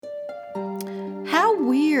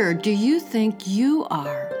weird do you think you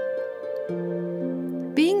are?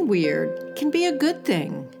 Being weird can be a good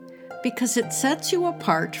thing because it sets you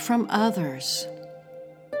apart from others.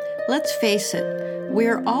 Let's face it,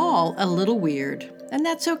 we're all a little weird, and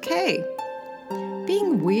that's okay.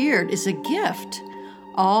 Being weird is a gift,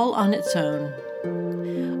 all on its own.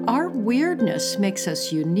 Our weirdness makes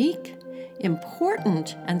us unique,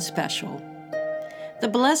 important, and special. The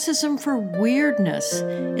Blessism for weirdness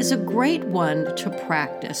is a great one to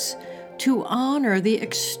practice to honor the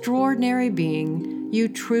extraordinary being you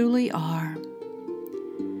truly are.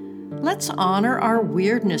 Let's honor our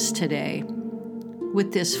weirdness today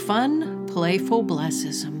with this fun, playful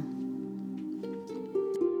Blessism.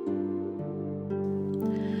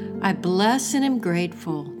 I bless and am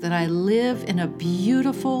grateful that I live in a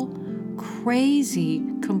beautiful, crazy,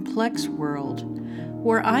 complex world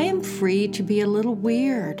where I am free to be a little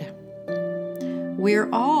weird. We're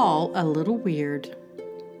all a little weird.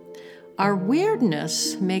 Our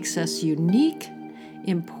weirdness makes us unique,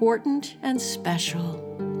 important, and special.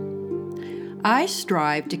 I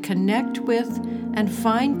strive to connect with and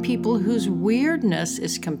find people whose weirdness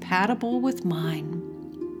is compatible with mine.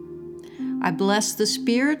 I bless the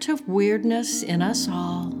spirit of weirdness in us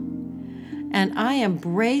all, and I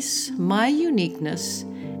embrace my uniqueness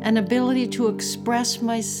and ability to express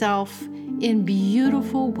myself in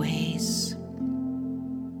beautiful ways.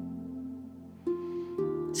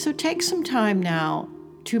 So take some time now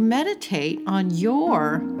to meditate on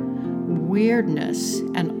your weirdness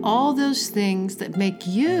and all those things that make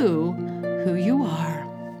you who you are.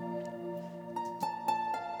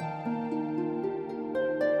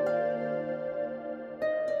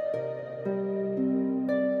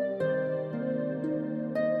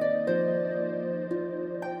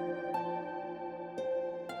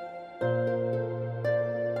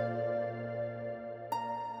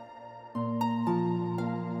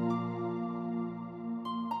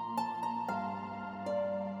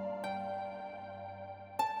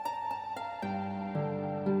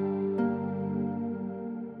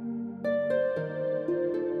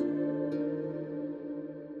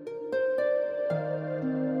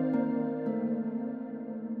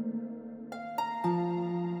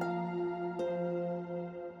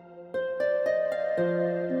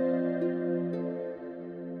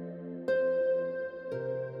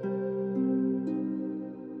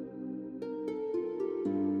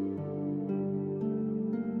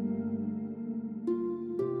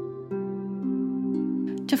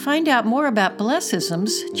 To find out more about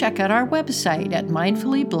Blessisms, check out our website at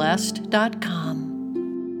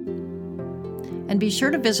mindfullyblessed.com. And be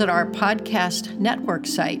sure to visit our podcast network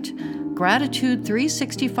site,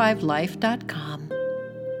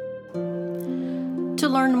 gratitude365life.com. To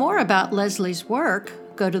learn more about Leslie's work,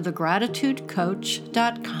 go to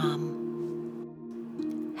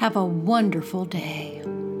thegratitudecoach.com. Have a wonderful day.